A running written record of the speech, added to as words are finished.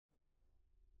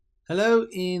Hello,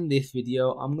 in this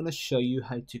video I'm going to show you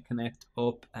how to connect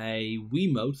up a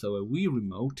Wiimote, so a Wii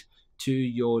remote, to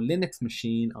your Linux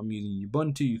machine. I'm using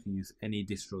Ubuntu. You can use any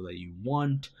distro that you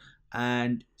want,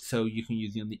 and so you can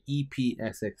use it on the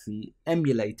ePSXe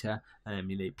emulator and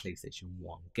emulate PlayStation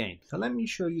 1 games. So let me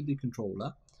show you the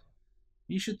controller.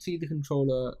 You should see the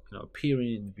controller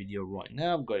appearing in the video right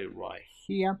now. I've got it right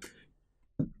here.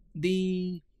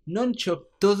 The nunchuck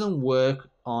doesn't work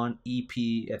on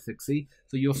ePSXe,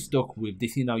 so you're stuck with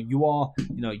this. You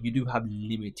do have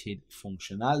limited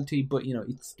functionality, but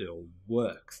it still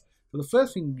works. So the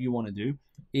first thing you want to do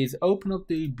is open up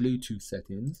the Bluetooth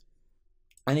settings,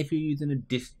 and if you're using a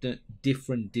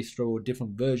different distro or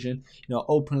different version,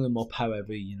 open them up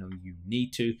however you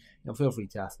need to. Feel free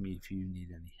to ask me if you need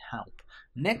any help.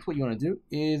 Next, what you want to do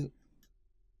is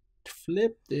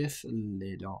flip this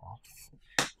lid off.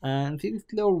 And see this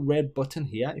little red button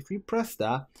here. If you press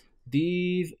that,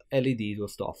 these LEDs will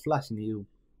start flashing. You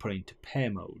put it into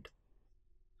pair mode.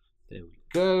 There we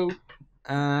go.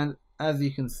 And as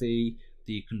you can see,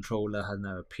 the controller has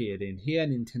now appeared in here.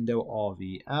 Nintendo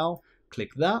RVL.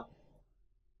 Click that.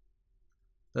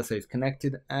 That says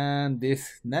connected, and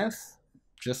this now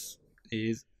just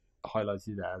is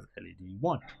highlighted as LED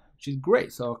 1, which is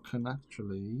great. So I can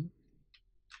actually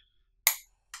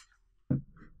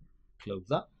close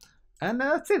that, and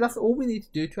that's it. That's all we need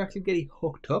to do to actually get it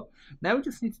hooked up. Now we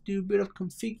just need to do a bit of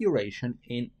configuration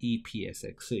in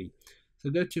ePSXe.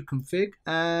 So go to config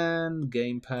and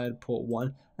gamepad port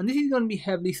 1, and this is going to be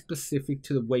heavily specific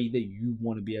to the way that you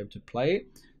want to be able to play it.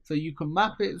 So you can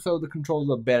map it so the controls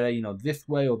are better, this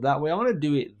way or that way. I'm going to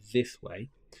do it this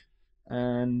way,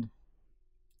 and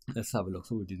let's have a look.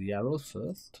 So we'll do the arrows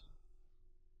first.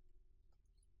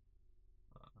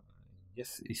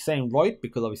 Yes, it's saying right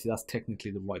because obviously that's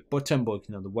technically the right button, but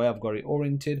the way I've got it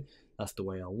oriented, that's the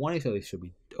way I want it. So this should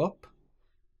be up,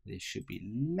 this should be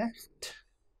left.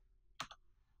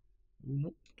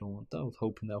 Nope, don't want that. I was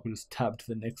hoping that I would just tab to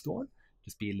the next one,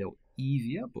 just be a little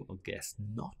easier, but I guess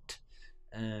not.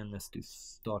 And let's do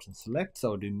start and select.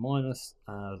 So I'll do minus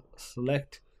as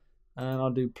select, and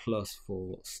I'll do plus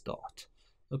for start.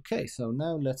 Okay, so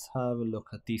now let's have a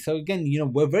look at these. So again,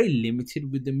 we're very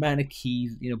limited with the amount of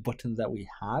keys, buttons that we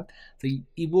have. So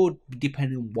it will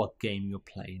depend on what game you're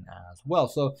playing as well.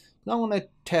 So now I'm going to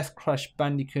test Crash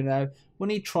Bandicoot out. We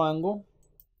need triangle.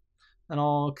 And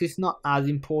because it's not as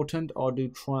important, I'll do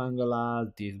triangle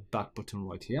as this back button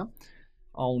right here.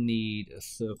 I'll need a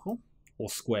circle or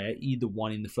square, either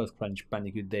one. In the first Crash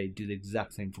Bandicoot, they do the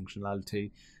exact same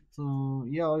functionality. So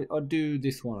yeah, I'll do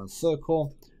this one as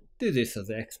circle. Do this as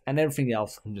X, and everything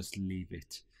else can just leave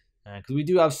it, because we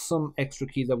do have some extra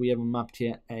keys that we haven't mapped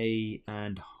here, A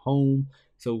and home,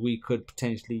 so we could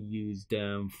potentially use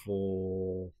them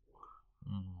for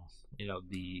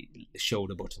the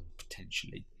shoulder button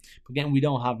potentially, but again we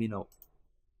don't have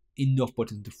enough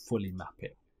buttons to fully map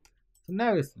it. So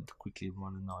now let's quickly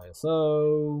run an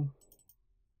ISO,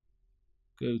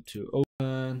 go to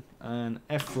open and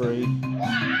F3.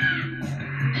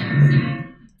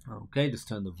 Okay, just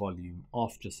turn the volume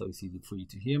off just so it's easy for you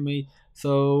to hear me.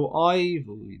 So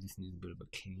this needs a bit of a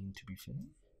clean, to be fair.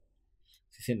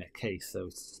 It's in a case, so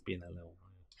it's been a little.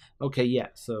 Okay, yeah.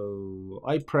 So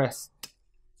I pressed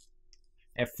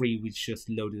F3, which just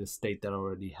loaded a state that I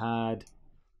already had.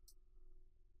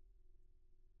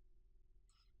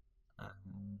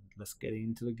 And let's get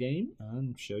into the game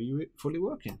and show you it fully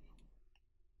working.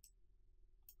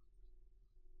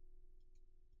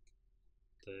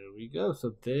 There we go.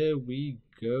 So there we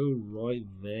go right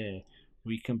there.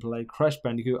 We can play Crash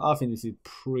Bandicoot. I think this is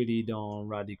pretty darn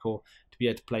radical to be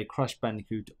able to play Crash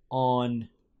Bandicoot on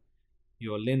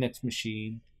your Linux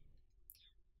machine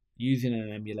using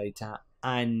an emulator,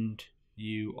 and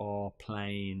you are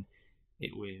playing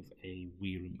it with a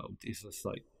Wii remote. It's just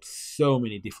like so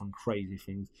many different crazy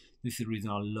things. This is the reason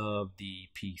I love the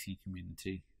PC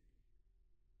community.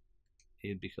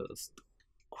 Here because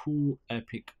cool,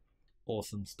 epic,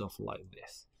 awesome stuff like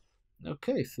this.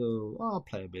 Okay, so I'll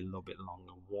play a little bit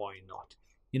longer. Why not?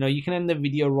 You can end the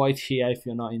video right here if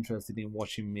you're not interested in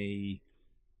watching me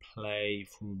play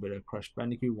through a bit of Crash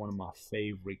Bandicoot, one of my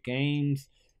favorite games.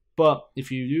 But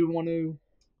if you do want to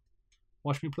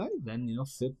watch me play, then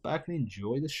sit back and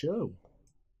enjoy the show.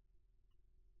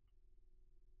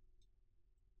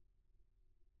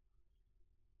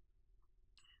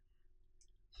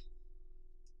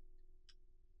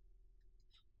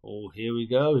 Oh, here we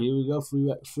go.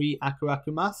 Free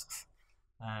Aku masks.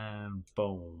 And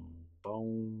boom,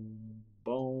 boom,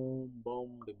 boom,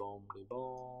 boom, de boom, de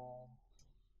boom.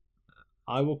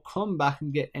 I will come back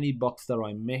and get any box that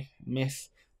I miss.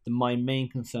 My main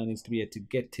concern is to be able to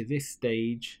get to this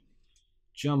stage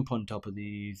jump on top of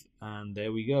these, and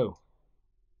there we go.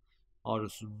 I'll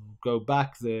just go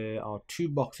back. There are 2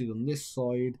 boxes on this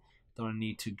side that I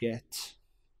need to get.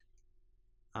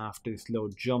 After this little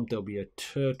jump, there'll be a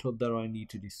turtle that I need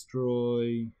to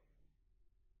destroy.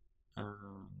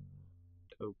 And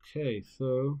okay,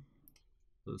 so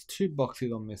there's 2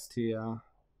 boxes I missed here.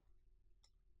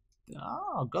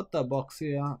 I got that box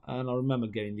here, and I remember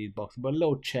getting these boxes, but a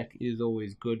little check is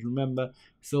always good. Remember,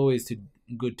 it's always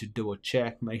good to do a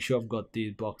check. Make sure I've got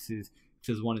these boxes. If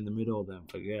there's one in the middle, then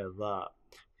forget that.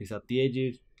 If it's at the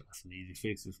edges, that's an easy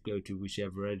fix. Just go to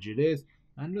whichever edge it is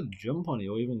and just jump on it,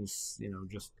 or even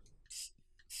just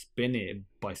spin it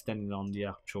by standing on the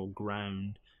actual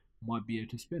ground. Might be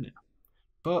able to spin it,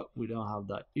 but we don't have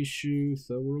that issue,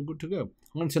 so we're all good to go.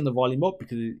 I'm going to turn the volume up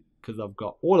because I've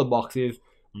got all the boxes.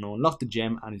 I'm going to unlock the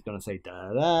gem, and it's going to say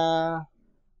da da.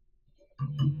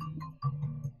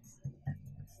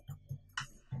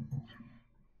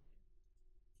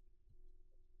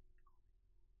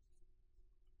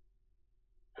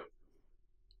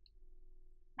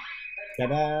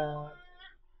 Ta-da!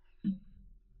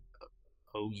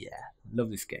 Oh yeah, love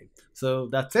this game. So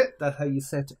that's it. That's how you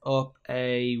set up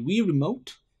a Wii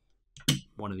remote,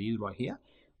 one of these right here,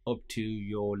 up to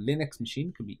your Linux machine.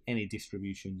 It could be any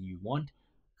distribution you want,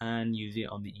 and use it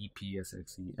on the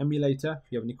ePSXe emulator.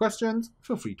 If you have any questions,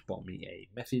 feel free to pop me a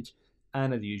message.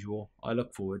 And as usual, I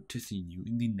look forward to seeing you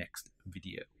in the next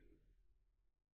video.